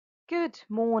Good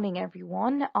morning,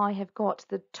 everyone. I have got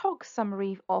the TOG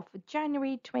summary of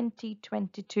January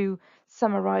 2022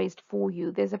 summarized for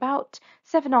you. There's about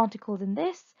 7 articles in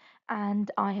this,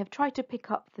 and I have tried to pick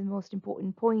up the most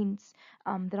important points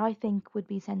that I think would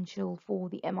be essential for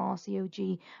the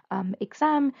MRCOG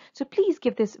exam. So please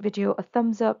give this video a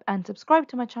thumbs up and subscribe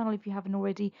to my channel if you haven't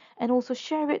already, and also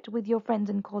share it with your friends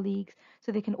and colleagues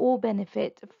so they can all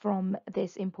benefit from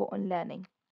this important learning.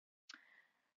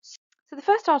 So the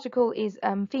first article is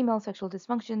female sexual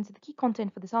dysfunction. So the key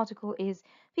content for this article is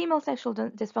female sexual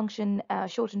dysfunction,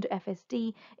 shortened to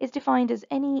FSD, is defined as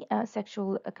any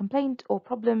sexual complaint or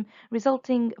problem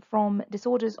resulting from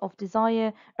disorders of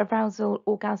desire, arousal,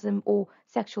 orgasm, or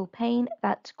sexual pain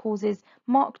that causes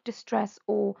marked distress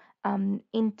or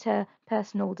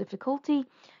interpersonal difficulty.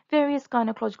 Various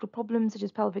gynecological problems such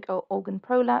as pelvic organ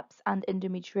prolapse and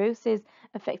endometriosis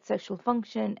affect sexual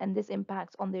function, and this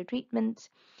impacts on their treatment.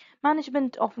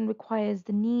 Management often requires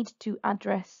the need to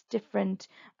address different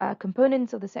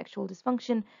components of the sexual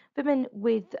dysfunction. Women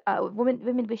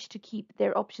wish to keep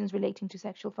their options relating to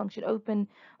sexual function open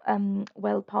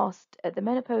well past the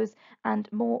menopause,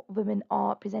 and more women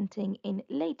are presenting in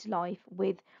late life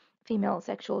with female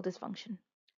sexual dysfunction.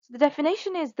 So the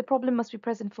definition is the problem must be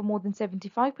present for more than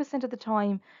 75% of the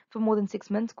time for more than 6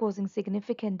 months, causing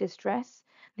significant distress.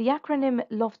 The acronym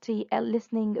LOFTY,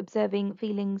 listening, observing,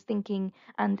 feelings, thinking,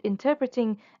 and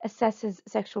interpreting, assesses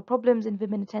sexual problems in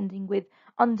women attending with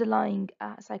underlying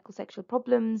psychosexual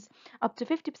problems. Up to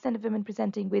 50% of women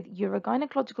presenting with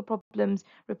urogynecological problems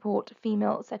report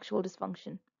female sexual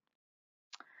dysfunction.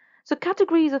 So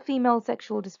categories of female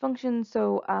sexual dysfunction,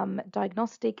 so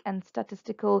Diagnostic and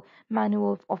Statistical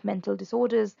Manual of Mental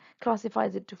Disorders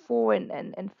classifies it to 4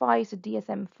 and 5, so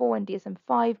DSM-4 and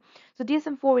DSM-5. So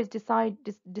DSM-4 is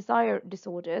desire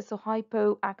disorder, so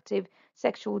hypoactive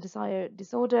sexual desire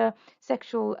disorder,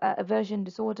 sexual aversion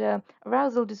disorder,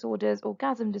 arousal disorders,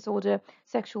 orgasm disorder,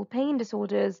 sexual pain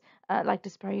disorders like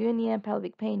dyspareunia,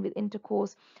 pelvic pain with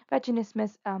intercourse,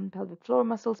 vaginismus, pelvic floor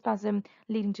muscle spasm,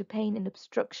 leading to pain and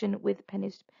obstruction with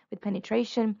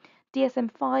penetration.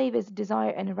 DSM-5 is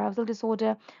desire and arousal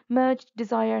disorder, merged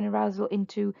desire and arousal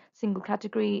into single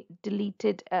category,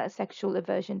 deleted sexual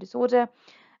aversion disorder.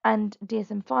 And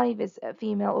DSM-5 is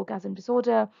female orgasm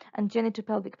disorder, and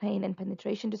genitopelvic pain and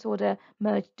penetration disorder,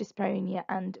 merged dyspareunia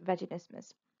and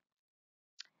vaginismus.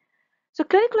 So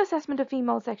clinical assessment of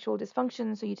female sexual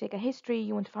dysfunction. So you take a history,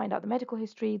 you want to find out the medical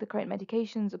history, the current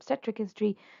medications, obstetric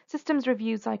history, systems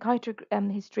review, psychiatric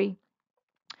history,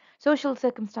 social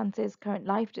circumstances, current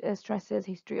life stresses,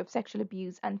 history of sexual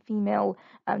abuse, and female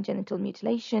genital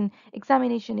mutilation.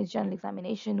 Examination is general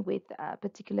examination with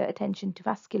particular attention to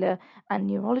vascular and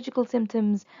neurological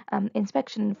symptoms.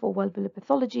 Inspection for vulvar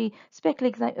pathology,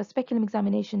 speculum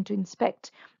examination to inspect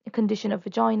the condition of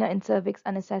vagina and cervix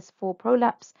and assess for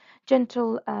prolapse.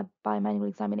 Genital bimanual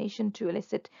examination to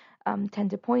elicit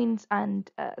tender points, and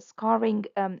scarring,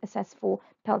 assess for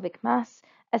pelvic mass.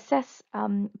 Assess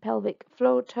pelvic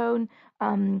floor tone,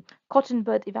 cotton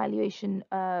bud evaluation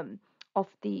of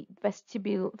the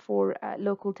vestibule for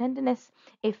local tenderness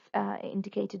if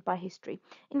indicated by history.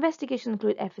 Investigations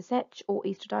include FSH or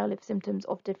estradiol if symptoms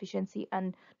of deficiency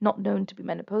and not known to be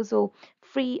menopausal,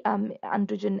 free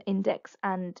androgen index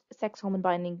and sex hormone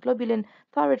binding globulin,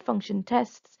 thyroid function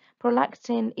tests,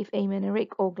 prolactin if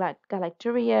amenorrheic or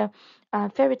galacturia,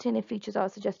 ferritin if features are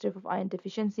suggestive of iron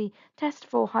deficiency, test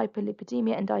for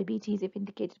hyperlipidemia and diabetes if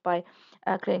indicated by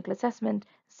clinical assessment,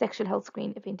 sexual health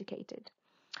screen if indicated.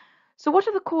 So what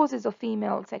are the causes of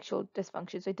female sexual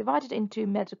dysfunction? So divided into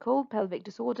medical, pelvic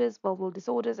disorders, vulval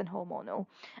disorders, and hormonal,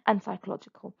 and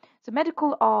psychological. So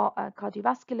medical are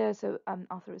cardiovascular, so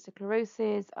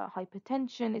atherosclerosis,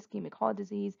 hypertension, ischemic heart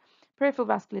disease, peripheral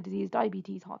vascular disease,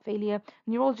 diabetes, heart failure.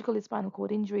 Neurological is spinal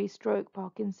cord injury, stroke,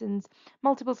 Parkinson's,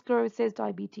 multiple sclerosis,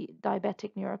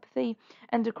 diabetic neuropathy.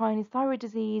 Endocrine is thyroid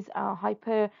disease,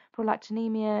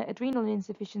 hyperprolactinemia, adrenal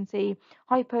insufficiency,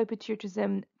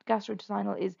 hypopituitarism.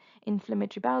 Gastrointestinal is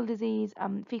inflammatory bowel disease,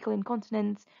 fecal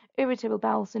incontinence, irritable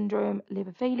bowel syndrome,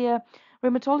 liver failure.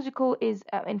 Rheumatological is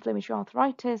inflammatory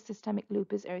arthritis, systemic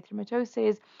lupus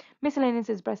erythematosus. Miscellaneous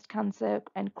is breast cancer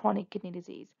and chronic kidney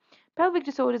disease. Pelvic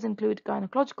disorders include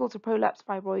gynecological, so prolapse,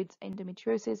 fibroids,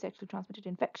 endometriosis, sexually transmitted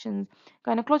infections,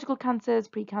 gynecological cancers,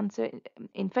 precancer,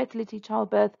 infertility,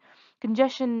 childbirth,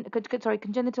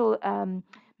 congenital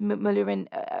Mullerian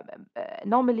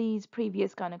anomalies,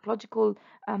 previous gynecological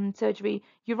surgery.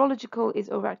 Urological is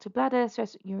overactive bladder,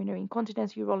 stress urinary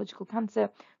incontinence, urological cancer.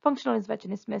 Functional is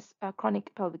vaginismus,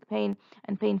 chronic pelvic pain,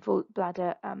 and painful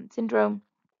bladder syndrome.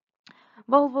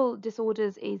 Vulval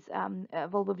disorders is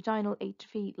vulvovaginal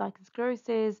atrophy, lichen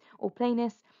sclerosis, or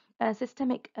plainness.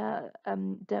 systemic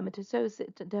dermatosis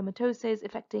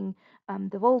affecting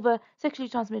the vulva, sexually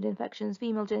transmitted infections,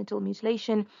 female genital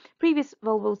mutilation, previous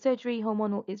vulval surgery,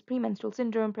 hormonal is premenstrual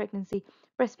syndrome, pregnancy,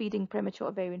 breastfeeding, premature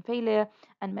ovarian failure,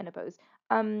 and menopause.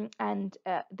 And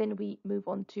then we move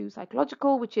on to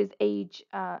psychological, which is age,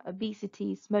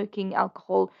 obesity, smoking,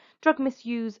 alcohol, drug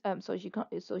misuse,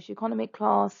 socioeconomic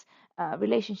class,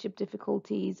 relationship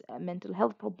difficulties, mental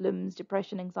health problems,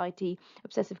 depression, anxiety,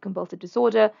 obsessive compulsive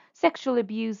disorder, sexual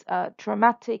abuse,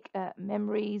 traumatic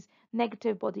memories,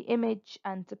 negative body image,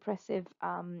 and suppressive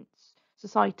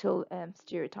societal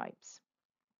stereotypes.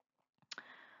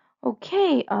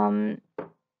 Okay,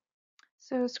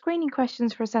 so screening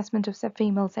questions for assessment of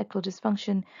female sexual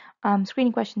dysfunction.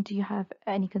 Screening question: do you have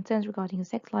any concerns regarding your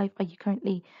sex life? Are you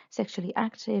currently sexually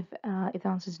active? If the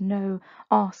answer is no,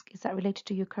 ask: is that related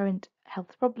to your current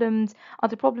health problems? Are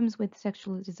there problems with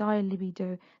sexual desire,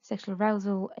 libido, sexual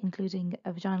arousal, including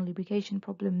vaginal lubrication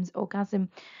problems, orgasm?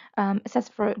 Assess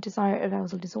for desire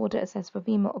arousal disorder. Assess for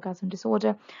female orgasm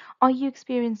disorder. Are you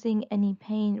experiencing any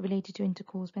pain related to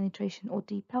intercourse, penetration, or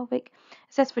deep pelvic?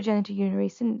 Assess for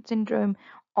genitourinary syndrome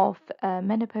of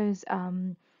menopause,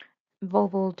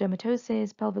 vulval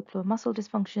dermatosis, pelvic floor muscle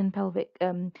dysfunction, pelvic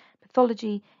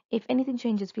pathology. If anything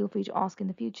changes, feel free to ask in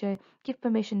the future. Give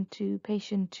permission to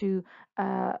patient to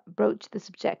broach the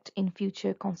subject in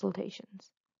future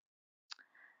consultations.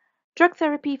 Drug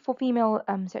therapy for female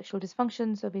sexual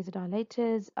dysfunction, so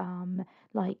vasodilators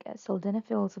like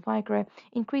sildenafil, Viagra,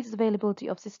 increases availability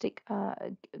of cystic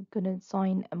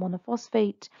guanosine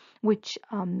monophosphate, which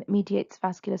mediates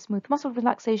vascular smooth muscle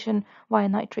relaxation via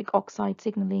nitric oxide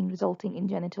signaling, resulting in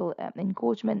genital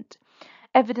engorgement.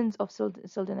 Evidence of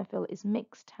sildenafil is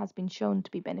mixed, has been shown to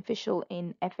be beneficial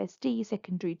in FSD,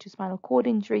 secondary to spinal cord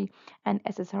injury, and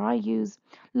SSRI use.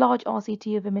 Large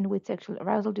RCT of women with sexual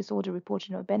arousal disorder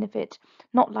reported no benefit,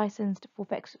 not licensed for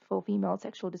female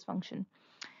sexual dysfunction.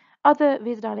 Other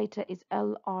vasodilator is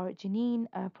L-arginine,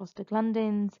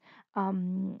 prostaglandins,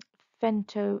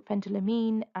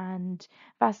 phentolamine, and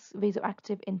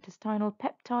vasoactive intestinal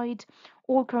peptide,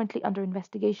 all currently under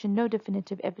investigation. No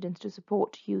definitive evidence to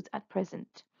support use at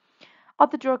present.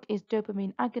 Other drug is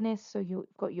dopamine agonist, so you've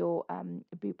got your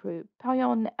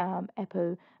bupropion,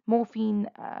 epomorphine,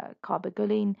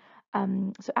 carbagoline.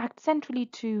 So act centrally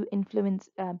to influence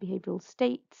behavioral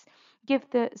states, give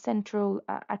the central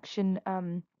action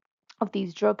of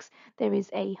these drugs. There is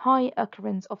a high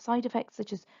occurrence of side effects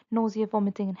such as nausea,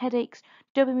 vomiting, and headaches.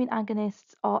 Dopamine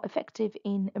agonists are effective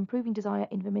in improving desire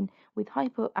in women with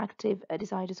hypoactive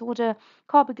desire disorder.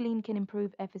 Carbagoline can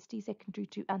improve FSD secondary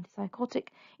to antipsychotic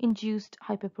induced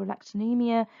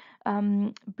hyperprolactinemia.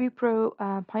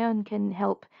 Bupropion can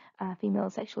help female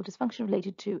sexual dysfunction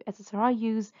related to SSRI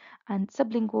use, and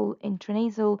sublingual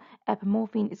intranasal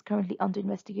epomorphine is currently under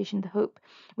investigation. The hope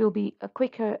will be a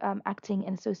quicker acting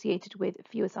and associated with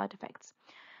fewer side effects.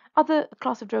 Other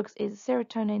class of drugs is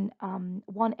serotonin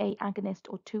 1A agonist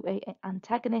or 2A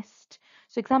antagonist.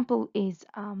 So example is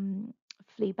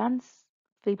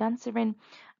flibanserin.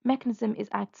 Mechanism is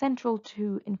act central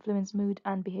to influence mood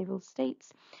and behavioral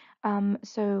states.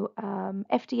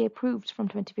 FDA approved from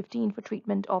 2015 for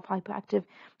treatment of hyperactive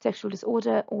sexual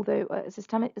disorder, although a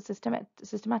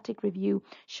systematic review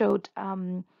showed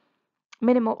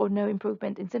minimal or no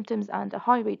improvement in symptoms and a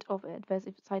high rate of adverse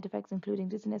side effects, including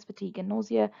dizziness, fatigue, and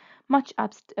nausea. Must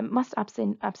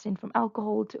abstain from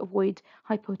alcohol to avoid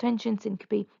hypotension,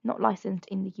 syncope, not licensed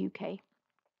in the UK.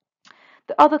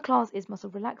 The other class is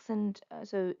muscle relaxant,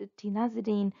 so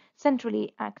tinazidine,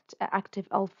 centrally active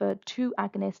alpha 2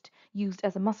 agonist used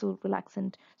as a muscle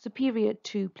relaxant, superior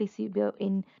to placebo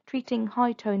in treating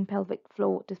high tone pelvic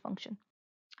floor dysfunction.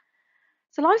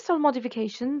 So lifestyle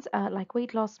modifications like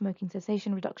weight loss, smoking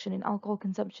cessation, reduction in alcohol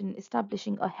consumption,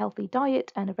 establishing a healthy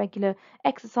diet and a regular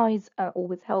exercise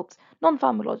always helps.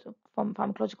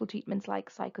 Non-pharmacological treatments like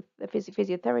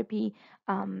physiotherapy,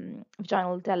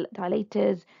 vaginal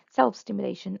dilators,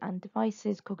 self-stimulation and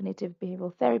devices, cognitive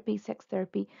behavioral therapy, sex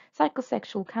therapy,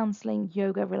 psychosexual counseling,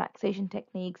 yoga, relaxation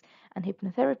techniques, and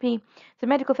hypnotherapy. So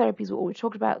medical therapies we already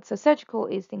talked about. So surgical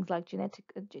is things like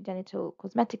genital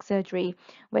cosmetic surgery,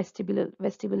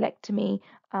 vestibulectomy,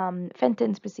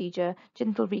 Fenton's procedure,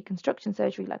 genital reconstruction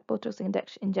surgery like Botox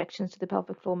injections to the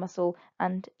pelvic floor muscle,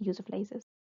 and use of lasers.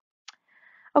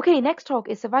 Okay, next talk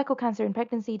is cervical cancer in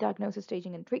pregnancy, diagnosis,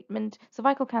 staging, and treatment.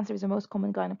 Cervical cancer is the most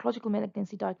common gynecological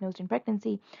malignancy diagnosed in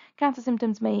pregnancy. Cancer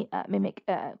symptoms may mimic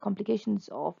complications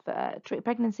of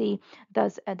pregnancy,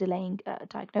 thus delaying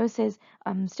diagnosis.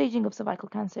 Staging of cervical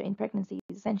cancer in pregnancy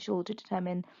is essential to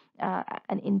determine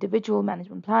an individual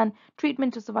management plan.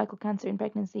 Treatment of cervical cancer in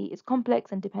pregnancy is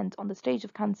complex and depends on the stage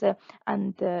of cancer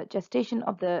and the gestation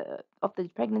of the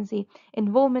pregnancy.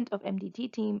 Involvement of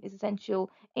MDT team is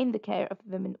essential in the care of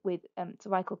women with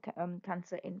cervical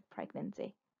cancer in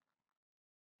pregnancy.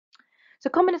 So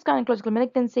commonest gynecological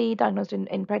malignancy diagnosed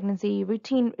in pregnancy,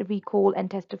 routine recall and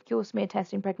test of cure smear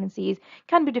test in pregnancies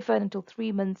can be deferred until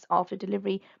 3 months after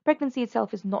delivery. Pregnancy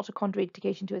itself is not a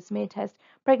contraindication to a smear test.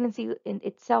 Pregnancy in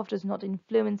itself does not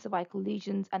influence cervical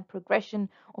lesions, and progression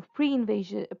of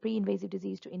pre-invasive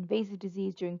disease to invasive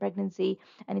disease during pregnancy,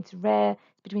 and it's rare,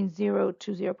 it's between 0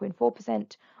 to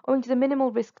 0.4%. Owing to the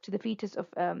minimal risk to the fetus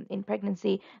in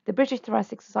pregnancy, the British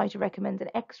Thoracic Society recommends an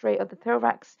X-ray of the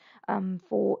thorax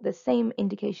for the same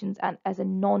indications as a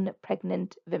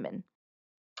non-pregnant women.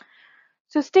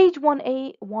 So stage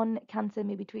 1A1 cancer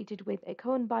may be treated with a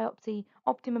colon biopsy.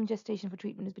 Optimum gestation for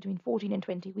treatment is between 14 and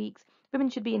 20 weeks. Women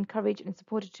should be encouraged and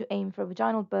supported to aim for a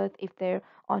vaginal birth if there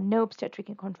are no obstetric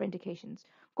and contraindications.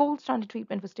 Gold standard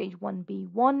treatment for stage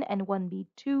 1B1 and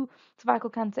 1B2 cervical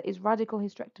cancer is radical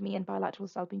hysterectomy and bilateral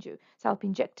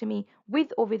salpingectomy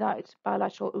with or without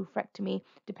bilateral oophorectomy,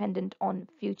 dependent on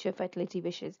future fertility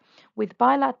wishes, with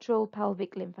bilateral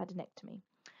pelvic lymphadenectomy.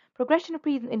 Progression of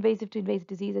pre-invasive to invasive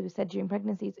disease, as we said, during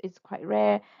pregnancy is quite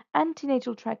rare.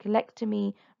 Antenatal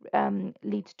trachelectomy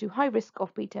leads to high risk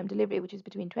of preterm delivery, which is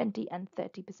between 20 and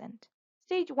 30%.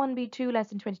 Stage 1B2, less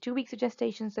than 22 weeks of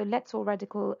gestation, so LETS or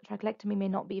radical trachelectomy may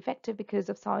not be effective because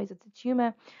of size of the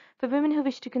tumor. For women who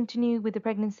wish to continue with the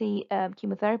pregnancy,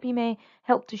 chemotherapy may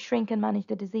help to shrink and manage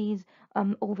the disease,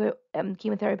 although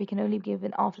chemotherapy can only be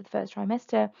given after the first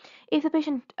trimester. If the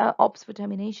patient opts for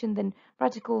termination, then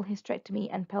radical hysterectomy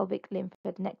and pelvic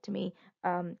lymphadenectomy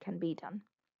can be done.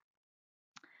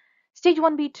 Stage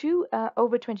 1B2,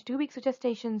 over 22 weeks of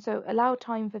gestation, so allow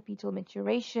time for fetal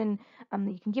maturation.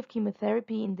 You can give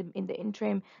chemotherapy in the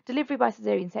interim, delivery by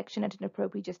cesarean section at an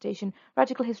appropriate gestation,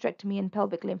 radical hysterectomy and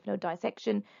pelvic lymph node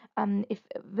dissection. If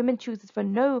women chooses for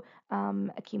no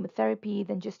chemotherapy,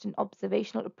 then just an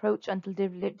observational approach until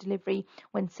delivery,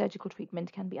 when surgical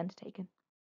treatment can be undertaken.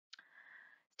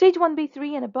 Stage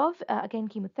 1B3 and above, again,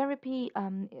 chemotherapy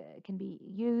can be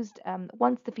used.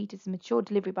 Once the fetus is mature,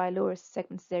 delivery by a lower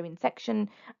segment cesarean section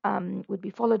would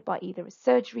be followed by either a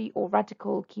surgery or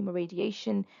radical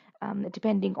chemoradiation,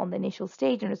 depending on the initial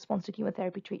stage and response to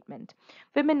chemotherapy treatment.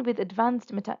 Women with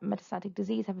advanced metastatic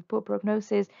disease have a poor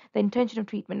prognosis. The intention of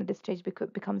treatment at this stage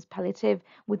becomes palliative,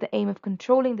 with the aim of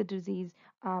controlling the disease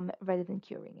rather than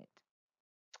curing it.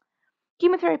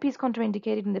 Chemotherapy is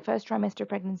contraindicated in the first trimester of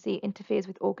pregnancy, interferes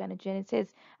with organogenesis,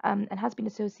 and has been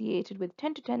associated with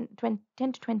 10 to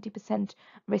 20%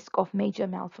 risk of major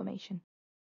malformation.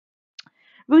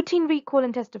 Routine recall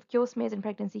and test of cure smears in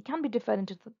pregnancy can be deferred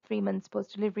until 3 months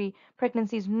post-delivery.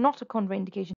 Pregnancy is not a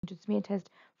contraindication to smear test.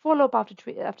 Follow-up after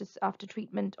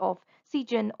treatment of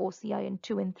CGN or CIN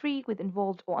 2 and 3 with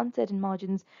involved or uncertain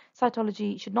margins.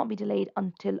 Cytology should not be delayed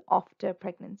until after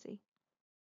pregnancy.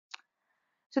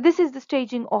 So this is the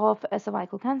staging of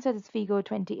cervical cancer. This FIGO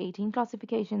 2018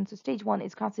 classification. So stage 1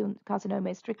 is carcinoma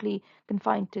is strictly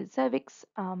confined to cervix,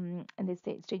 and there's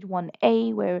stage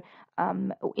 1A, where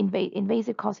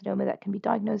invasive carcinoma that can be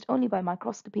diagnosed only by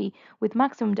microscopy with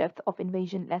maximum depth of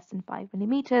invasion less than 5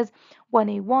 millimeters.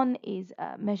 1A1 is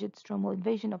measured stromal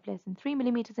invasion of less than 3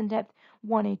 millimeters in depth.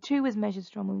 1A2 is measured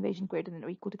stromal invasion greater than or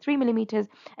equal to 3 millimeters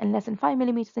and less than 5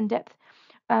 millimeters in depth.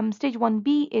 Stage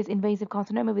 1B is invasive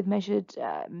carcinoma with measured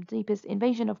deepest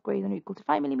invasion of greater than or equal to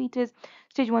 5 millimeters.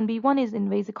 Stage 1B1 is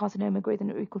invasive carcinoma greater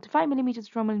than or equal to 5 millimeters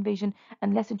stromal invasion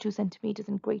and less than 2 centimeters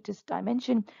in greatest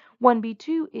dimension.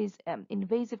 1B2 is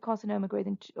invasive carcinoma greater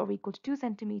than or equal to 2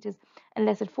 centimeters and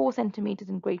less than 4 centimeters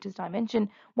in greatest dimension.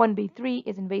 1B3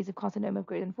 is invasive carcinoma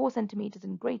greater than 4 centimeters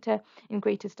in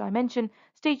greatest dimension.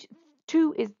 Stage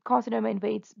 2 is carcinoma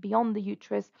invades beyond the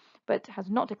uterus but has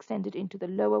not extended into the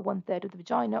lower 1/3 of the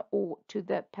vagina or to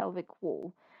the pelvic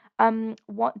wall.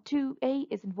 2A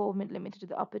is involvement limited to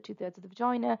the upper 2/3 of the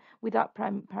vagina without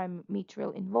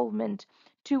parametrial involvement.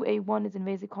 2A1 is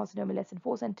invasive carcinoma less than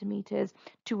 4 centimeters.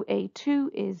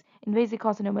 2A2 is invasive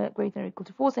carcinoma greater than or equal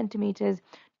to 4 centimeters.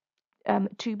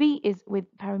 2B is with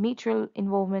parametrial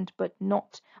involvement but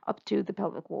not up to the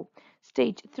pelvic wall.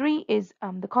 Stage 3 is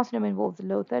the carcinoma involves the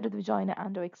lower third of the vagina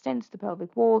and/or extends to the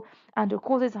pelvic wall and/or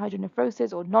causes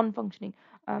hydronephrosis or non-functioning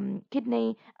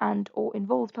kidney and/or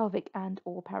involves pelvic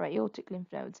and/or para-aortic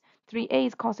lymph nodes. 3A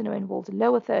is carcinoma involves the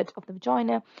lower third of the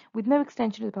vagina with no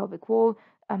extension to the pelvic wall.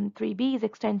 3B is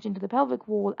extension to the pelvic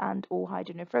wall and/or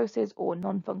hydronephrosis or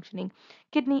non-functioning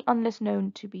kidney unless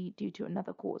known to be due to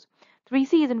another cause.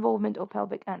 3C is involvement of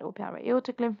pelvic and/or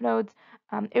para-aortic lymph nodes,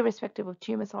 irrespective of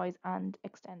tumor size and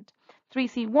extent.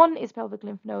 3C1 is pelvic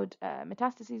lymph node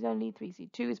metastases only.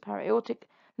 3C2 is para-aortic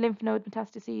lymph node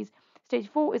metastases. Stage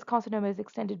 4 is carcinoma is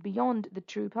extended beyond the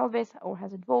true pelvis or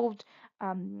has involved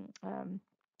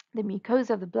the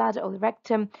mucosa of the bladder or the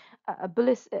rectum. A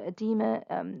bullous edema,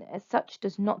 as such,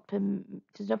 does not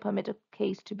permit a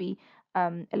case to be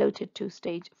allotted to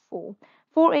stage 4.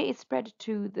 4A is spread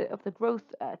of the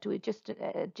growth to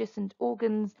adjacent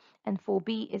organs, and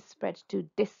 4B is spread to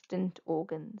distant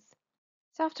organs.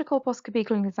 So after colposcopy,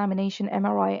 clinical examination,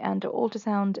 MRI, and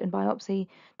ultrasound and biopsy,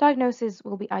 diagnosis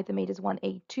will be either made as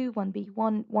 1A2,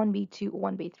 1B1, 1B2,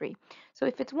 or 1B3. So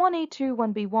if it's 1A2,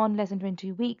 1B1, less than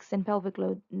 22 weeks, then pelvic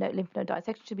lymph node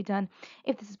dissection should be done.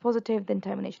 If this is positive, then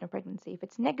termination of pregnancy. If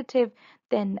it's negative,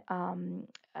 then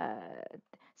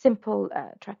simple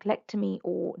trachelectomy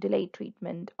or delayed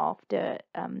treatment after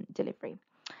delivery.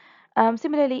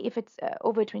 Similarly, if it's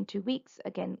over 22 weeks,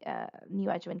 again,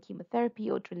 neoadjuvant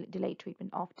chemotherapy or delayed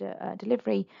treatment after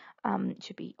delivery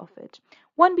should be offered.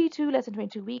 1B2, less than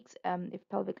 22 weeks, if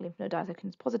pelvic lymph node dissection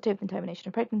is positive, then termination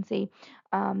of pregnancy.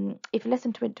 If less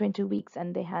than 22 weeks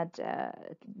and they had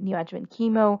neoadjuvant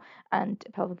chemo and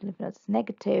pelvic lymph nodes is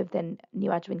negative, then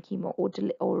neoadjuvant chemo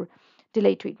or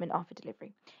delayed treatment after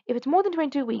delivery. If it's more than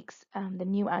 22 weeks,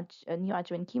 then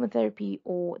neoadjuvant chemotherapy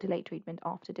or delayed treatment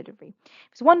after delivery.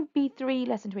 If it's 1B3,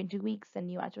 less than 22 weeks, then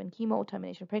neoadjuvant chemo or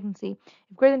termination of pregnancy.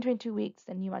 If greater than 22 weeks,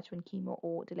 then neoadjuvant chemo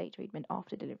or delayed treatment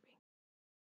after delivery.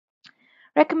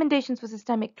 Recommendations for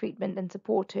systemic treatment and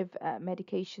supportive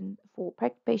medication for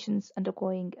patients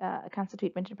undergoing cancer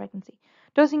treatment in pregnancy.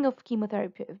 Dosing of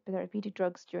therapeutic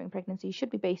drugs during pregnancy should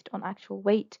be based on actual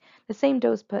weight. The same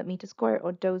dose per meter square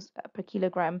or dose per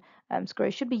kilogram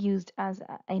square should be used as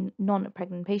in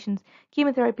non-pregnant patients.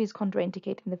 Chemotherapy is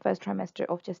contraindicated in the first trimester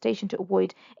of gestation to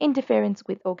avoid interference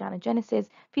with organogenesis.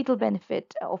 Fetal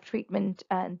benefit of treatment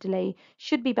and delay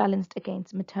should be balanced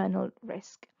against maternal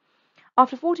risk.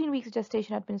 After 14 weeks of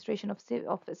gestation, administration of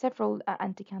several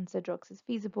anti-cancer drugs is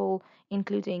feasible,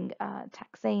 including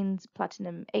taxanes,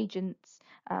 platinum agents,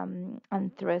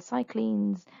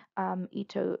 anthracyclines,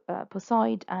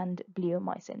 etoposide, and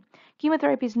bleomycin.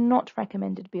 Chemotherapy is not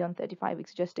recommended beyond 35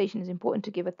 weeks of gestation. It is important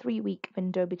to give a 3-week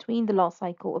window between the last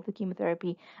cycle of the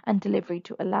chemotherapy and delivery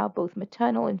to allow both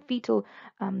maternal and fetal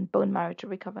bone marrow to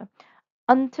recover.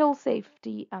 Until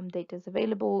safety data is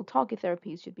available, target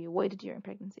therapies should be avoided during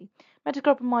pregnancy.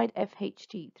 Metoclopramide,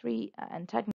 FHT3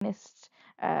 antagonists,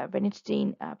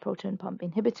 ranitidine, proton pump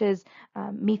inhibitors,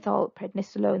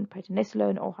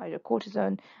 prednisolone, or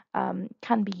hydrocortisone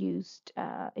can be used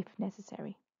if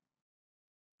necessary.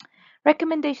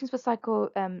 Recommendations for social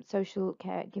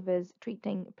caregivers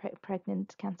treating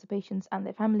pregnant cancer patients and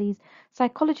their families.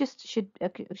 Psychologists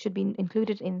should be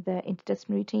included in the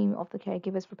interdisciplinary team of the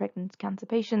caregivers for pregnant cancer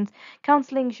patients.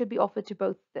 Counseling should be offered to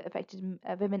both the affected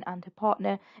women and her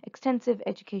partner. Extensive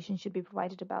education should be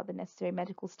provided about the necessary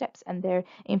medical steps and their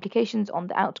implications on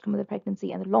the outcome of the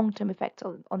pregnancy and the long-term effects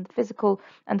on the physical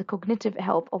and the cognitive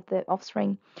health of the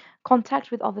offspring. Contact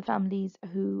with other families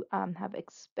who have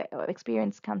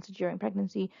experienced cancer during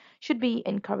pregnancy should be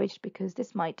encouraged because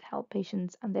this might help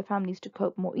patients and their families to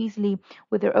cope more easily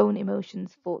with their own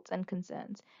emotions, thoughts, and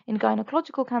concerns. In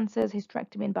gynecological cancers,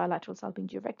 hysterectomy and bilateral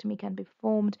salpingorectomy can be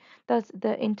performed. Thus,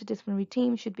 the interdisciplinary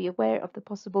team should be aware of the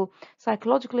possible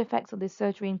psychological effects of this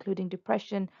surgery, including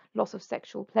depression, loss of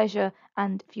sexual pleasure,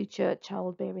 and future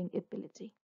childbearing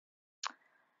ability.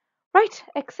 Right,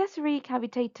 accessory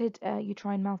cavitated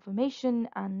uterine malformation,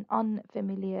 an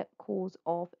unfamiliar cause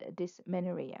of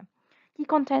dysmenorrhea. Key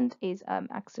content is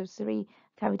accessory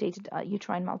cavitated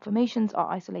uterine malformations are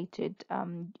isolated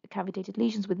cavitated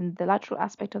lesions within the lateral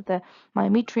aspect of the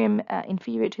myometrium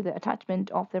inferior to the attachment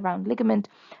of the round ligament.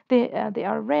 They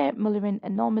are a rare Mullerian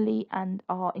anomaly and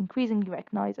are increasingly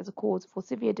recognized as a cause for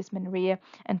severe dysmenorrhea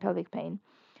and pelvic pain.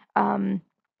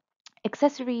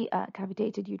 Accessory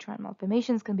cavitated uterine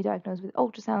malformations can be diagnosed with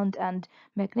ultrasound and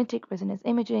magnetic resonance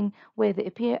imaging, where they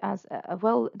appear as a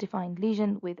well-defined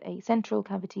lesion with a central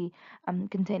cavity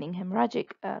containing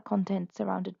hemorrhagic content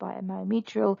surrounded by a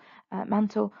myometrial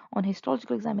mantle. On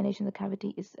histological examination, the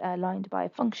cavity is lined by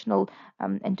functional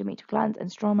endometrial glands and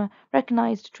stroma.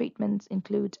 Recognized treatments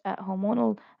include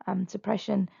hormonal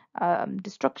suppression,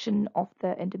 destruction of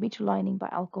the endometrial lining by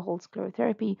alcohol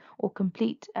sclerotherapy, or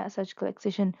complete surgical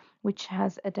excision, which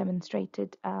has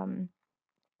demonstrated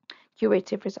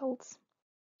curative results.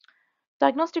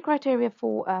 Diagnostic criteria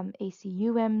for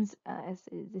ACUMs, as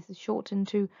this is shortened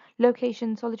to: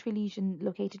 location, solitary lesion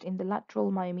located in the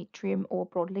lateral myometrium or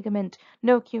broad ligament,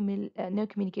 no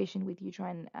communication with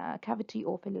uterine cavity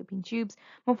or fallopian tubes.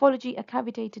 Morphology: a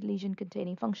cavitated lesion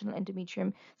containing functional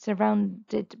endometrium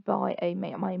surrounded by a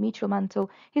myometrial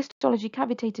mantle. Histology: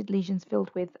 cavitated lesions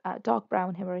filled with dark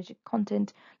brown hemorrhagic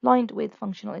content lined with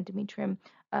functional endometrium.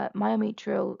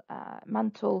 Myometrial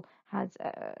mantle has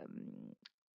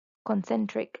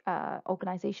concentric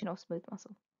organization of smooth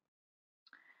muscle.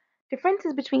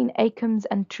 Differences between ACUMs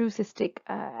and true cystic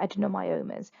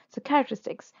adenomyomas. So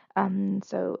characteristics.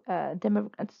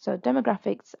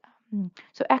 Demographics.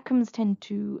 So ACUMs tend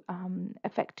to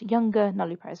affect younger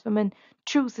nulliparous women.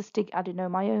 True cystic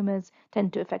adenomyomas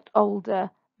tend to affect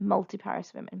older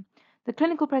multiparous women. The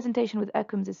clinical presentation with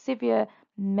ACUMs is severe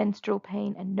menstrual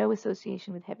pain and no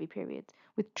association with heavy periods.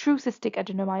 With true cystic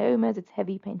adenomyomas, it's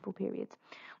heavy, painful periods.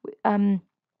 With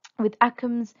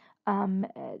ACUMs,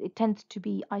 it tends to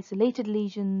be isolated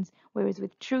lesions, whereas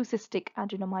with true cystic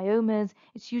adenomyomas,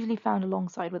 it's usually found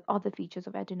alongside with other features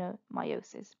of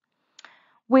adenomyosis.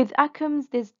 With ACUMs,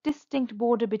 there's distinct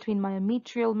border between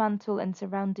myometrial mantle and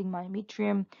surrounding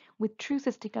myometrium. With true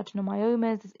cystic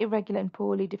adenomyomas, there's irregular and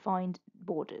poorly defined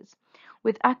borders.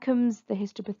 With ACUMs, the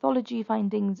histopathology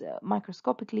findings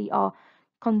microscopically are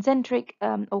concentric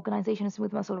organization of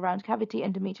smooth muscle around cavity,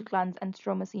 endometrial glands, and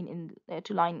stroma seen in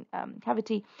to line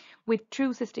cavity. With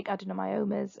true cystic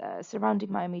adenomyomas, surrounding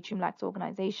myometrium lacks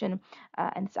organization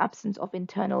and its absence of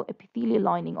internal epithelial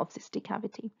lining of cystic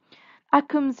cavity.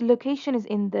 ACUM's location is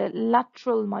in the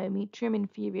lateral myometrium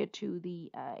inferior to the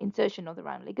insertion of the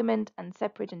round ligament and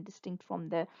separate and distinct from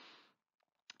the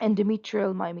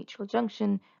endometrial myometrial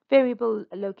junction. Variable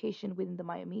location within the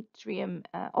myometrium,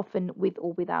 often with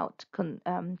or without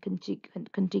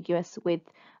contiguous with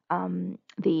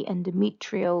the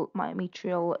endometrial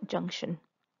myometrial junction.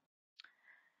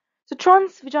 So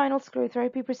transvaginal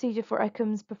sclerotherapy procedure for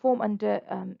ACUMs performed under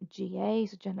GA,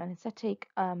 so general anesthetic,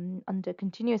 under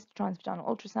continuous transvaginal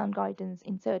ultrasound guidance.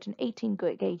 Insert an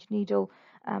 18-gauge needle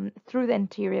through the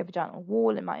anterior vaginal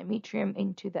wall and myometrium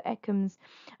into the ACUMs.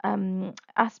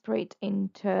 Aspirate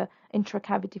into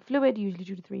intracavity fluid, usually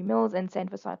 2 to 3 mils, and send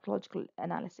for cytological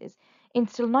analysis.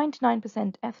 Instill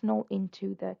 99% ethanol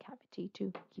into the cavity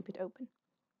to keep it open.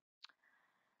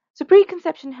 So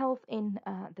preconception health in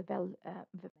the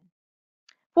women.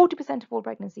 40% of all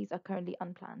pregnancies are currently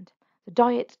unplanned. The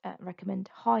diet recommend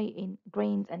high in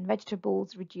grains and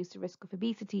vegetables, reduce the risk of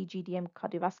obesity, GDM,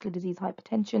 cardiovascular disease,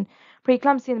 hypertension,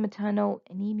 preeclampsia, and maternal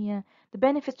anemia. The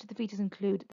benefits to the fetus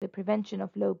include the prevention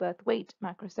of low birth weight,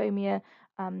 macrosomia,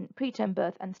 preterm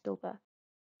birth, and stillbirth.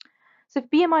 So if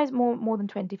BMI is more than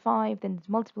 25, then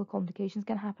multiple complications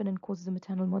can happen and causes of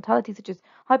maternal mortality, such as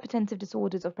hypertensive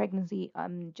disorders of pregnancy,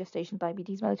 gestational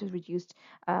diabetes mellitus, reduced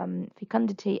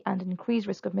fecundity, and an increased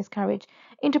risk of miscarriage.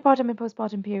 Interpartum and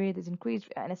postpartum period, there's increased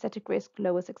anesthetic risk,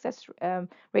 lower success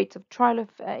rates of trial of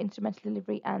instrumental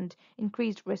delivery, and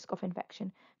increased risk of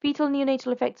infection. Fetal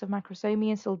neonatal effects of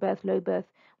macrosomia, stillbirth, low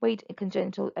birth weight,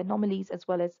 congenital anomalies, as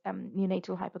well as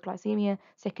neonatal hypoglycemia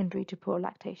secondary to poor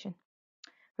lactation.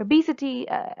 Obesity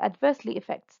adversely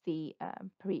affects the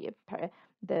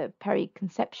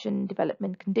periconception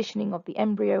development conditioning of the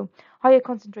embryo. Higher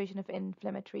concentration of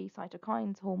inflammatory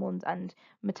cytokines, hormones, and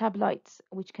metabolites,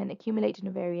 which can accumulate in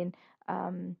ovarian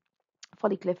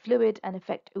follicular fluid and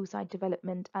affect oocyte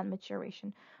development and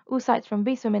maturation. Oocytes from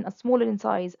obese women are smaller in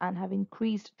size and have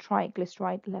increased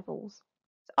triglyceride levels.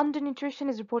 Undernutrition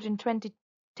is reported in 10 to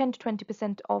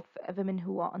 20% of women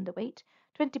who are underweight.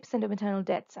 20% of maternal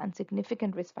deaths and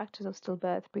significant risk factors of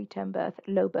stillbirth, preterm birth,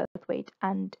 low birth weight,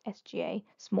 and SGA,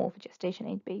 small for gestation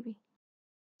age baby.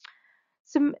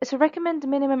 So recommend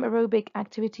minimum aerobic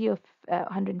activity of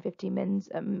 150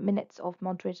 minutes of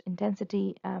moderate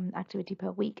intensity activity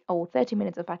per week, or 30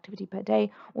 minutes of activity per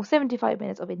day, or 75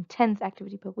 minutes of intense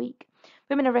activity per week.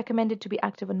 Women are recommended to be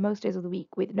active on most days of the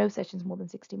week with no sessions more than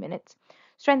 60 minutes.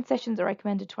 Strength sessions are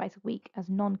recommended twice a week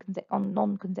on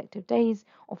non-consecutive days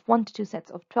of 1 to 2 sets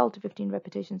of 12 to 15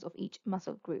 repetitions of each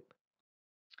muscle group.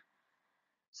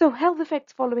 So health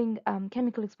effects following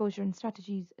chemical exposure and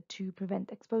strategies to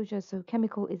prevent exposure. So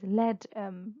chemical is lead,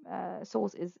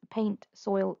 source is paint,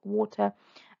 soil, water.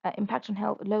 Impact on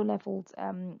health: low levels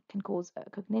can cause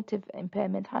cognitive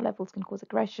impairment, high levels can cause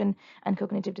aggression and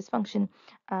cognitive dysfunction.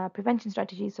 Prevention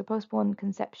strategies: so postpone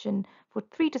conception for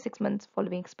 3 to 6 months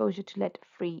following exposure,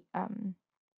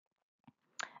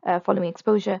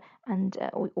 and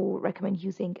or recommend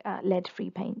using lead-free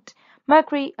paint.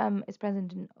 Mercury is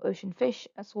present in ocean fish,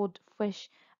 swordfish,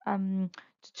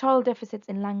 child deficits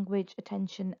in language,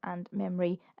 attention, and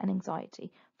memory, and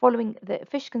anxiety. Following the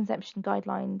fish consumption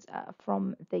guidelines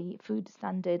from the Food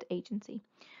Standard Agency.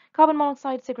 Carbon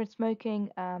monoxide, cigarette smoking,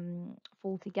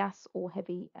 faulty gas or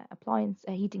heavy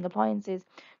heating appliances,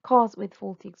 cars with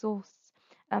faulty exhausts,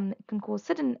 can cause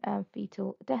sudden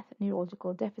fetal death,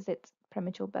 neurological deficits,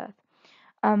 premature birth.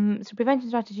 So prevention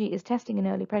strategy is testing in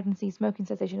early pregnancy, smoking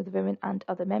cessation of the women and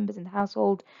other members in the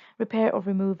household, repair or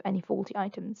remove any faulty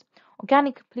items.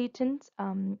 Organic pollutants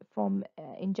from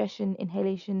ingestion,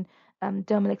 inhalation,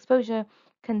 dermal exposure,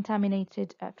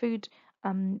 contaminated food,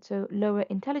 so lower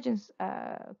intelligence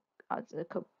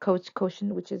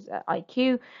quotient, which is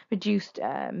IQ, reduced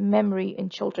memory in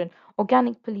children.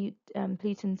 Organic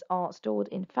pollutants are stored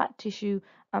in fat tissue,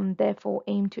 therefore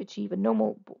aim to achieve a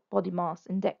normal body mass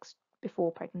index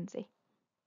before pregnancy.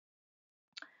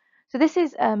 So this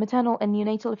is maternal and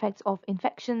neonatal effects of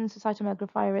infections.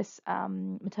 Cytomegalovirus,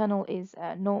 maternal is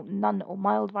none or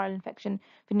mild viral infection.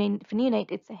 For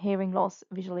neonate, it's hearing loss,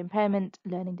 visual impairment,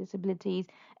 learning disabilities,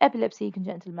 epilepsy,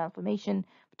 congenital malformation.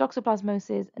 For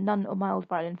toxoplasmosis, none or mild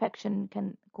viral infection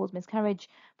can cause miscarriage.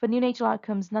 For neonatal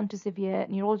outcomes, none to severe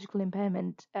neurological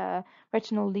impairment,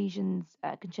 retinal lesions,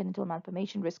 congenital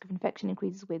malformation. Risk of infection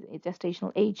increases with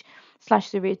gestational age /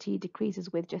 severity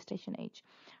decreases with gestation age.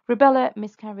 Rubella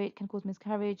miscarriage can cause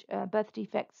miscarriage. Birth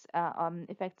defects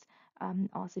effects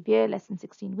are severe, less than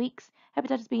 16 weeks.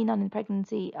 Hepatitis B, none in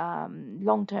pregnancy.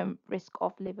 Long-term risk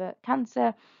of liver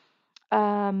cancer.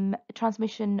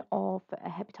 Transmission of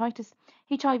hepatitis.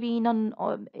 HIV, none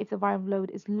if the viral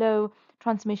load is low.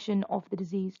 Transmission of the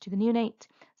disease to the neonate.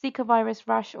 Zika virus,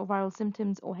 rash or viral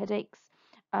symptoms or headaches.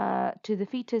 To the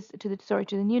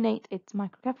neonate, it's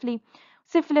microcephaly.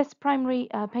 Syphilis, primary,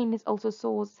 painless, also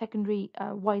sores. Secondary,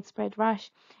 widespread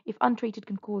rash. If untreated,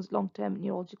 can cause long-term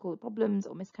neurological problems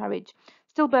or miscarriage.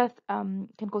 Stillbirth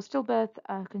can cause stillbirth,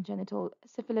 congenital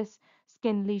syphilis,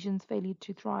 skin lesions, failure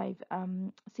to thrive,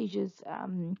 seizures,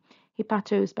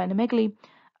 hepatosplenomegaly.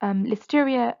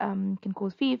 Listeria can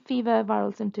cause fever,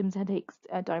 viral symptoms, headaches,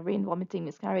 diarrhea and vomiting,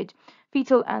 miscarriage.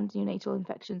 Fetal and neonatal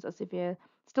infections are severe.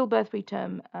 Stillbirth,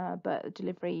 preterm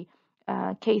delivery,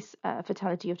 case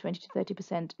fatality of 20 to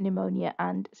 30%, pneumonia,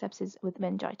 and sepsis with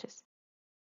meningitis.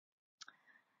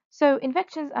 So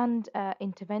infections and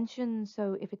interventions.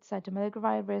 So if it's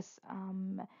cytomegalovirus,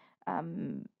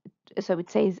 so it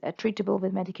says treatable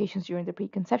with medications during the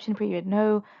preconception period.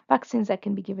 No. Vaccines that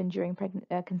can be given during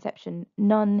conception.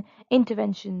 None.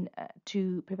 Intervention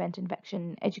to prevent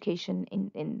infection. Education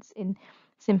in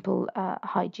simple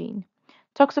hygiene.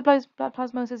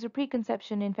 Toxoplasmosis or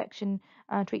preconception infection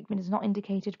treatment is not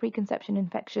indicated. Preconception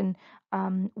infection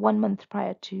 1 month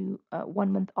prior to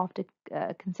 1 month after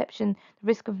conception. The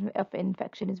risk of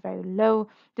infection is very low.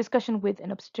 Discussion with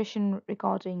an obstetrician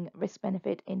regarding risk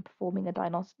benefit in performing a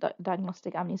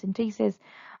diagnostic amniocentesis.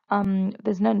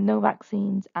 There's no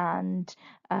vaccines, and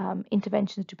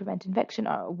interventions to prevent infection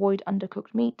are avoid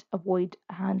undercooked meat, avoid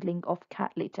handling of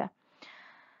cat litter.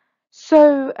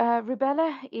 So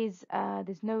rubella is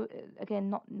there's no again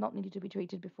not needed to be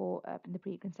treated before in the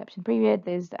preconception period.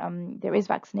 There is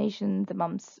vaccination, the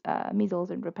mumps,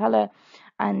 measles and rubella,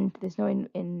 and there's no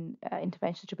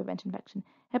intervention to prevent infection.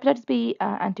 Hepatitis B,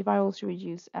 antivirals to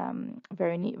reduce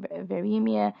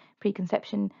viremia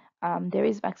preconception. There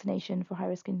is vaccination for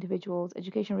high-risk individuals.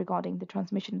 Education regarding the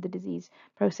transmission of the disease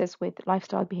process with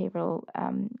lifestyle behavioral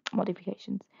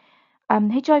modifications.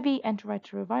 HIV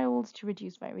antiretrovirals to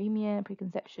reduce viremia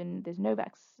preconception. There's no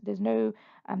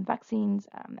vaccines.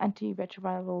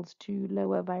 Antiretrovirals to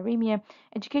lower viremia.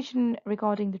 Education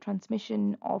regarding the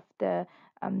transmission of the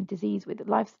disease with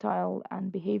lifestyle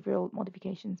and behavioral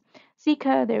modifications.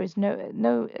 Zika, there is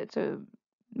no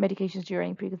medications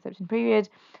during preconception period.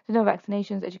 There's no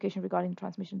vaccinations. Education regarding the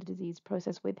transmission of the disease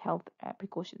process with health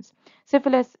precautions.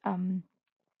 Syphilis.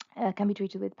 Can be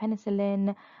treated with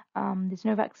penicillin. There's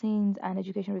no vaccines, and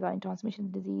education regarding transmission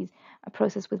of the disease, a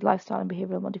process with lifestyle and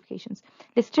behavioral modifications.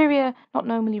 Listeria, not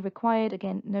normally required.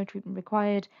 Again, no treatment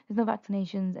required. There's no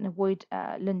vaccinations, and avoid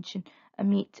lunch and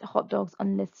meat, hot dogs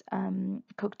unless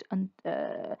cooked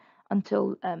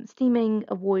until steaming.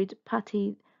 Avoid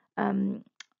patty.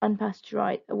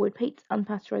 unpasteurized, would hate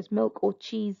unpasteurized milk or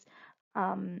cheese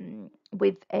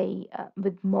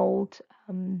with mold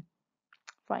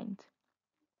rind.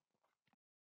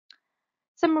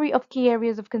 Summary of key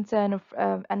areas of concern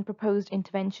and proposed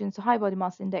interventions. So high body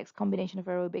mass index, combination of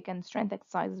aerobic and strength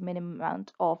exercises, minimum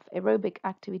amount of aerobic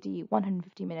activity,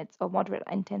 150 minutes of moderate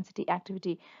intensity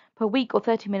activity per week, or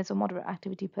 30 minutes of moderate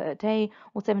activity per day,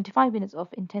 or 75 minutes of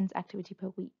intense activity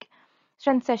per week.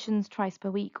 Strength sessions twice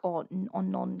per week or on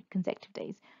non-consecutive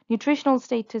days. Nutritional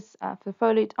status for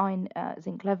folate, iron,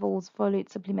 zinc levels. Folate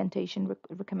supplementation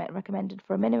recommended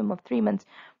for a minimum of 3 months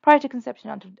prior to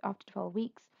conception after 12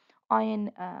 weeks.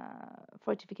 Iron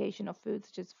fortification of foods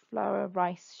such as flour,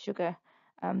 rice, sugar,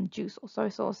 juice, or soy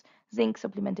sauce. Zinc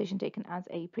supplementation taken as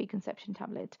a preconception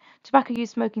tablet. Tobacco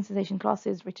use, smoking cessation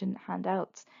classes, written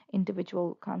handouts,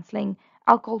 individual counseling.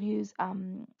 Alcohol use,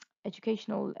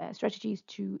 educational strategies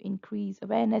to increase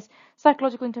awareness.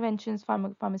 Psychological interventions,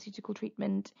 pharmaceutical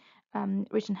treatment,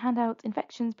 written handouts.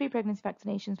 Infections, pre-pregnancy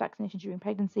vaccinations, vaccination during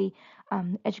pregnancy.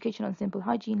 Education on simple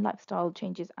hygiene, lifestyle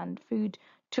changes, and food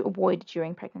to avoid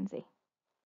during pregnancy.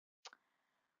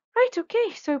 Right,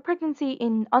 okay, so pregnancy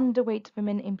in underweight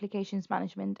women, implications,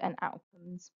 management, and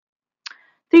outcomes.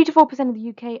 3 to 4% of the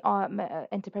UK are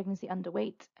enter pregnancy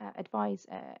underweight. Advise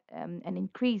an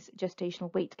increased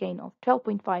gestational weight gain of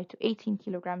 12.5 to 18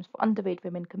 kilograms for underweight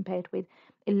women compared with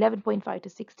 11.5 to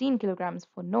 16 kilograms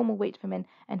for normal weight women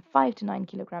and 5 to 9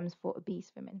 kilograms for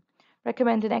obese women.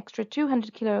 Recommend an extra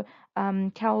 200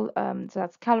 so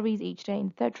that's calories each day in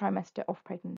the third trimester of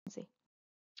pregnancy.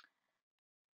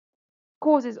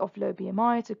 Causes of low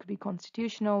BMI, so it could be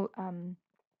constitutional.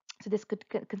 So this could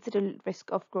consider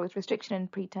risk of growth restriction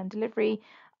and preterm delivery.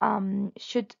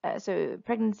 So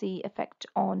pregnancy effect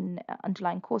on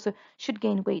underlying cause. So should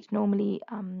gain weight normally.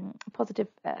 Positive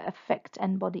effect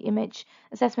and body image.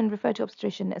 Assessment refer to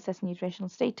obstetrician, assess nutritional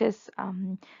status,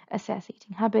 assess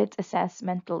eating habits, assess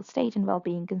mental state and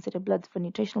well-being, consider bloods for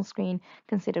nutritional screen,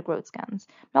 consider growth scans.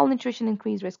 Malnutrition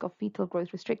increased risk of fetal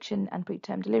growth restriction and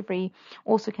preterm delivery.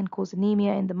 Also can cause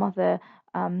anemia in the mother,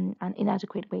 and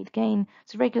inadequate weight gain.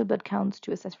 So regular blood counts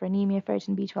to assess for anemia,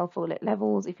 ferritin, B12, folate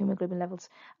levels. If hemoglobin levels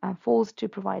falls, to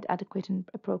provide adequate and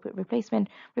appropriate replacement.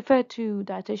 Refer to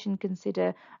dietitian.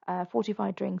 Consider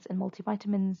fortified drinks and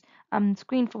multivitamins.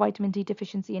 Screen for vitamin D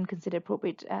deficiency and consider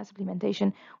appropriate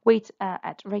supplementation. Wait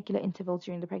at regular intervals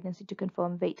during the pregnancy to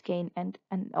confirm weight gain and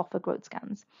offer growth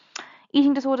scans.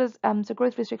 Eating disorders, so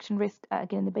growth restriction risk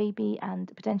again in the baby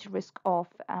and potential risk of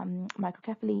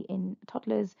microcephaly in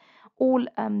toddlers. All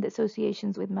the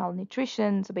associations with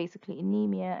malnutrition, so basically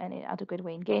anemia and inadequate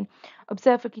weight gain.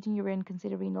 Observe for ketone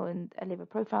consider renal and liver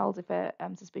profiles if a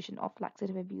suspicion of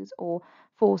laxative abuse or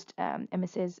forced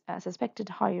emesis. Suspected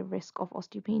higher risk of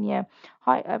osteopenia,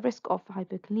 high risk of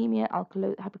hyperkalemia,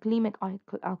 hyperkalemic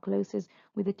alkalosis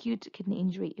with acute kidney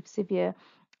injury if severe.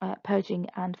 Purging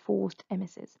and forced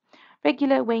emesis.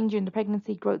 Regular weighing during the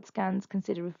pregnancy, growth scans,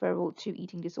 consider referral to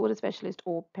eating disorder specialist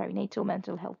or perinatal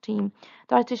mental health team.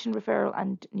 Dietitian referral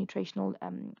and nutritional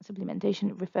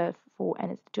supplementation, refer to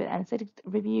an anesthetic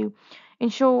review.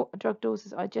 Ensure drug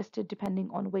doses are adjusted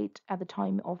depending on weight at the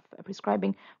time of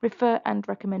prescribing. Refer and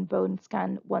recommend bone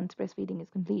scan once breastfeeding is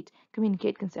complete.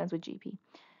 Communicate concerns with GP.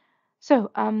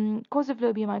 So, cause of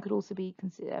low BMI could also be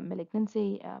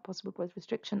malignancy, possible growth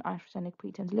restriction, iatrogenic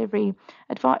preterm delivery,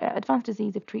 advanced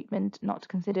disease if treatment not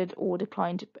considered or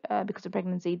declined because of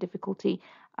pregnancy, difficulty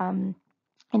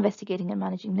investigating and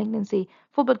managing malignancy,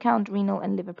 full blood count, renal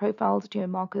and liver profiles, tumor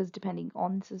markers depending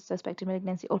on suspected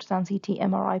malignancy, ultrasound, CT,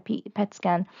 MRI, PET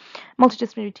scan,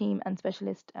 multidisciplinary team and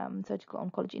specialist surgical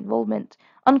oncology involvement,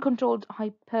 uncontrolled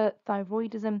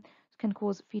hyperthyroidism can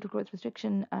cause fetal growth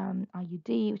restriction,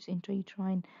 IUD, which is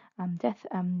intrauterine death,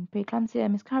 preeclampsia,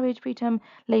 miscarriage, preterm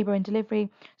labor and delivery.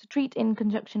 So treat in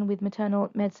conjunction with maternal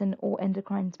medicine or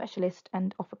endocrine specialist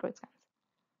and offer growth scans.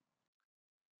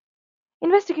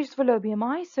 Investigations for low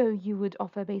BMI. So you would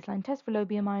offer a baseline test for low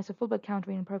BMI, so full blood count,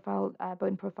 renal profile,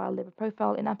 bone profile, liver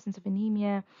profile. In absence of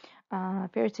anemia,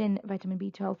 ferritin, vitamin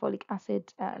B12, folic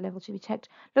acid level should be checked.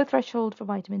 Low threshold for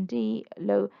vitamin D,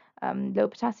 low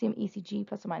potassium, ECG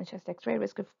plus or minus chest X-ray,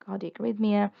 risk of cardiac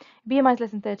arrhythmia. BMI is less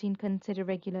than 13. Consider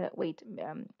regular weight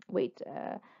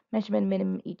measurement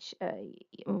minimum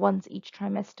once each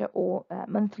trimester or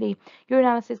monthly.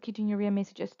 Urinalysis, ketonuria may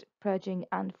suggest purging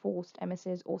and forced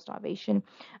emesis or starvation.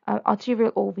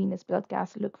 Arterial or venous blood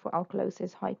gas, look for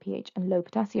alkalosis, high pH and low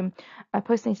potassium.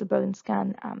 Postnatal bone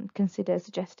scan, consider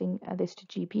suggesting this to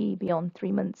GP beyond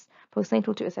 3 months.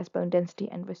 Postnatal to assess bone density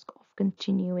and risk of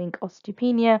continuing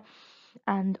osteopenia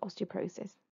and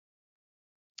osteoporosis.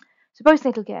 So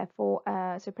postnatal care for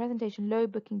presentation low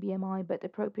booking BMI but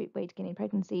appropriate weight gain in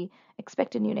pregnancy,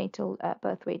 expected neonatal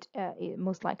birth weight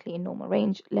most likely in normal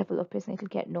range, level of postnatal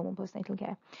care normal postnatal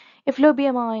care. If low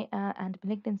BMI and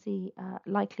malignancy,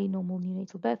 likely normal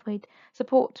neonatal birth weight,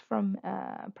 support from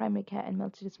primary care and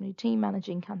multidisciplinary team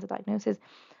managing cancer diagnosis,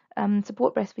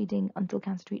 support breastfeeding until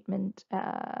cancer treatment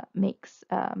makes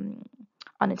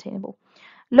unattainable.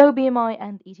 Low BMI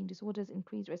and eating disorders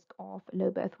increase risk of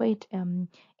low birth weight.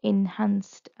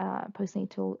 Enhanced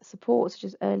postnatal support, such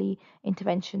as early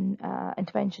intervention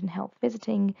health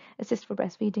visiting, assist for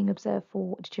breastfeeding, observe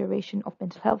for deterioration of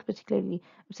mental health, particularly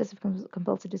obsessive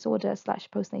compulsive disorder /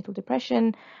 postnatal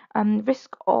depression,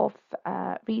 risk of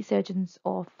resurgence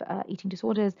of eating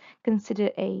disorders. Consider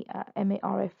a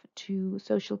MARF to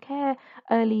social care,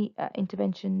 early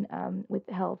intervention with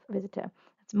health visitor.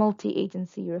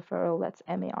 Multi-agency referral, that's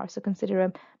MAR. So consider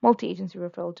a multi-agency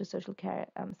referral to social care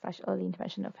 / early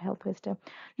intervention of health visitor.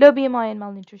 Low BMI and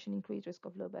malnutrition increase risk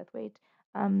of low birth weight.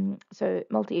 So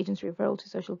multi-agency referral to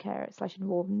social care /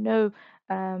 involve no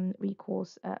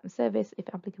recourse service if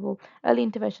applicable. Early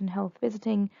intervention health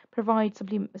visiting, provide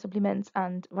supplements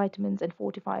and vitamins and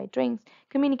fortified drinks.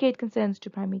 Communicate concerns to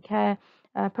primary care.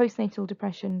 Postnatal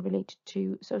depression related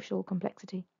to social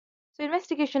complexity. So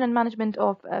investigation and management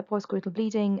of postcoital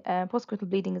bleeding. Postcoital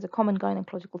bleeding is a common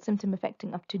gynecological symptom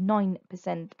affecting up to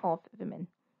 9% of women.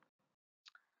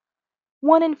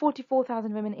 1 in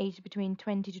 44,000 women aged between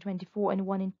 20 to 24 and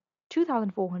 1 in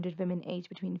 2,400 women aged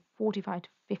between 45 to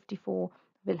 54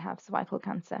 will have cervical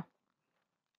cancer.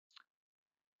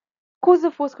 Causes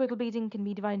of postcoital bleeding can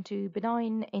be divided into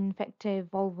benign, infective,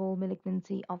 vulval,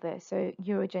 malignancy, other. So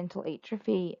urogenital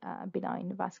atrophy,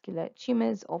 benign vascular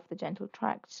tumors of the genital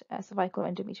tract, cervical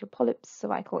endometrial polyps,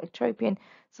 cervical ectropion,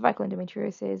 cervical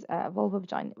endometriosis, vulvar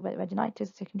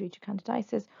vaginitis secondary to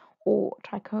candidiasis or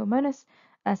trichomonas,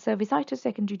 cervicitis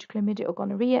secondary to chlamydia or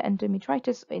gonorrhea,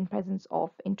 endometritis in presence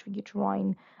of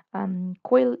intrauterine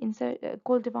coil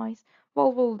device,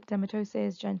 vulval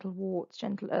dermatosis, genital warts,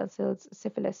 genital ulcers,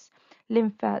 syphilis,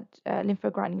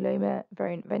 lymphogranuloma,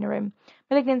 venereum,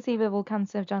 malignancy, vulval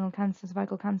cancer, vaginal cancer,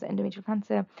 cervical cancer, endometrial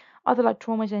cancer, other like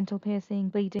trauma, genital piercing,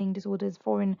 bleeding disorders,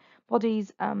 foreign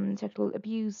bodies, sexual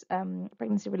abuse,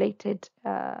 pregnancy-related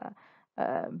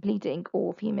bleeding,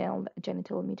 or female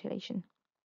genital mutilation.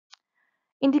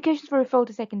 Indications for referral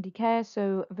to secondary care.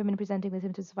 So women presenting with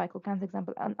symptoms of cervical cancer,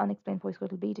 example, unexplained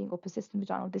postcoital bleeding or persistent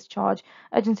vaginal discharge,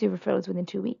 urgency referrals within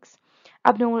 2 weeks.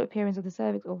 Abnormal appearance of the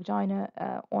cervix or vagina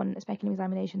on speculum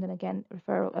examination, then again,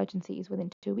 referral urgency is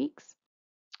within 2 weeks.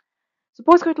 So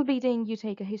postcoital bleeding, you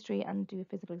take a history and do a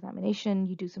physical examination.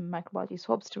 You do some microbiology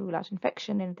swabs to rule out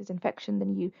infection, and if there's infection,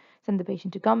 then you send the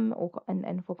patient to GUM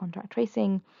and for contact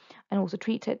tracing, and also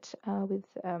treat it with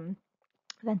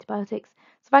antibiotics.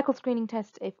 Cervical screening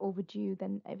test, if overdue,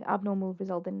 then if abnormal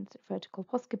result, then refer to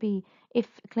colposcopy. If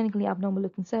clinically abnormal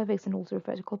looking cervix, then also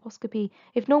refer to colposcopy.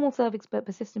 If normal cervix but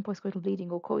persistent postcoital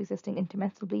bleeding or coexisting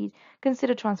intermenstrual bleed,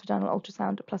 consider transvaginal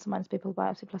ultrasound plus or minus papal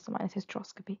biopsy plus or minus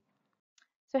hysteroscopy.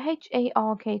 So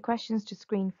HARK, questions to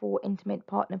screen for intimate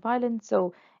partner violence.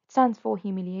 So it stands for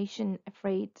humiliation,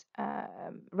 afraid,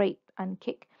 rape, and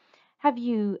kick. Have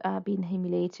you been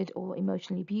humiliated or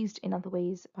emotionally abused in other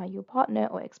ways by your partner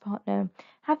or ex-partner?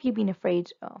 Have you been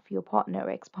afraid of your partner or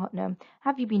ex-partner?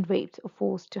 Have you been raped or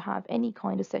forced to have any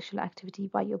kind of sexual activity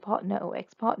by your partner or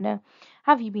ex-partner?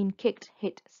 Have you been kicked,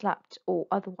 hit, slapped, or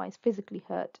otherwise physically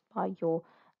hurt by your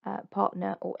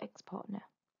partner or ex-partner?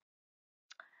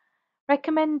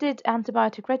 Recommended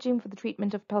antibiotic regimen for the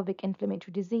treatment of pelvic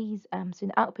inflammatory disease. So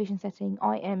in outpatient setting,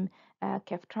 IM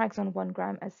ceftriaxone 1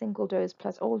 gram as single dose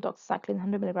plus oral doxycycline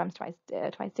 100 milligrams twice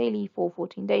daily for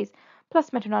 14 days,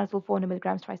 plus metronidazole 400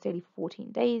 milligrams twice daily for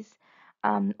 14 days,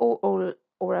 or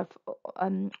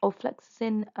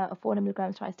ofloxacin 400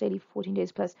 milligrams twice daily for 14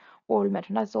 days, plus oral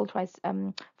metronidazole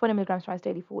 400 milligrams twice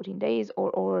daily for 14 days, or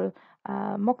oral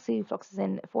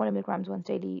moxifloxacin 400 milligrams once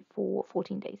daily for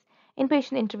 14 days.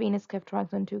 Inpatient intravenous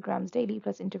ceftriaxone 2 grams daily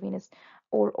plus intravenous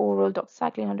or oral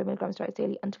doxycycline 100 milligrams twice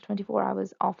daily until 24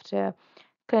 hours after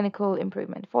clinical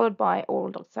improvement, followed by oral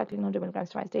doxycycline 100 milligrams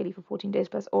twice daily for 14 days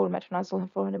plus oral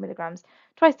metronidazole 400 milligrams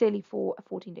twice daily for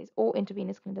 14 days, or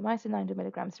intravenous clindamycin 900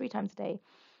 milligrams 3 times a day,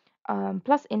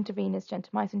 plus intravenous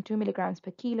gentamicin 2 milligrams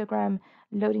per kilogram,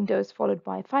 loading dose followed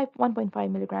by 1.5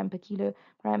 milligram per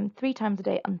kilogram 3 times a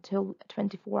day until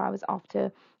 24 hours after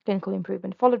clinical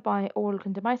improvement, followed by oral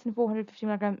clindamycin 450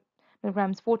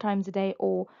 milligrams 4 times a day,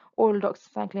 or oral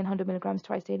doxycycline 100 milligrams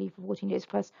twice daily for 14 days,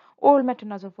 plus oral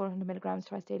metronidazole 400 milligrams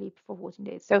twice daily for 14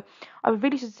 days. So I would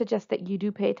really suggest that you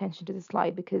do pay attention to this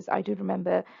slide, because I do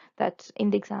remember that in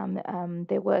the exam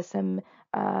there were some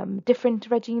different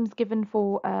regimes given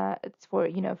for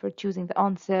for choosing the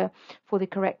answer for the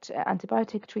correct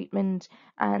antibiotic treatment,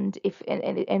 and it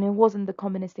wasn't the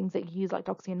commonest things that you use like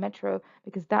doxy and metro,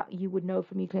 because that you would know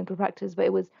from your clinical practice, but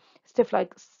it was stuff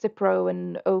like Cipro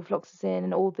and ofloxacin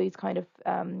and all these kind of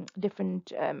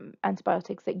different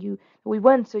antibiotics that we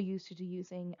weren't so used to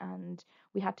using, and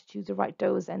we had to choose the right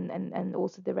dose and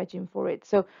also the regimen for it.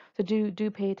 So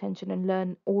do pay attention and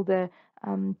learn all the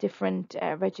different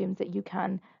regimes that you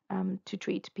can to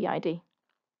treat PID.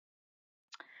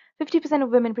 50% of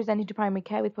women presenting to primary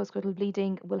care with postcoital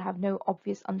bleeding will have no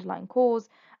obvious underlying cause.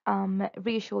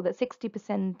 Reassure that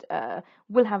 60%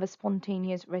 will have a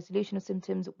spontaneous resolution of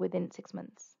symptoms within 6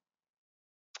 months.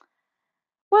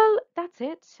 Well, that's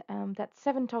it. That's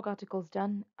 7 TOG articles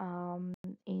done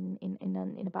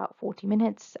in about 40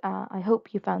 minutes. I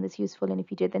hope you found this useful, and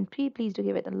if you did, then please do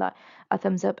give it a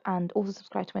thumbs up, and also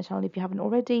subscribe to my channel if you haven't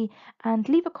already, and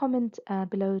leave a comment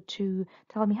below to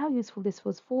tell me how useful this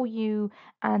was for you,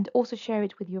 and also share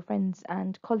it with your friends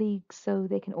and colleagues so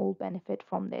they can all benefit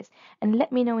from this. And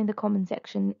let me know in the comment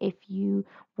section if you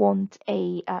want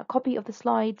a copy of the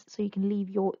slides, so you can leave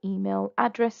your email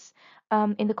address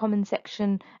in the comment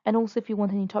section. And also, if you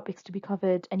want any topics to be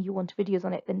covered and you want videos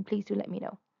on it, then please do let me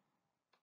know.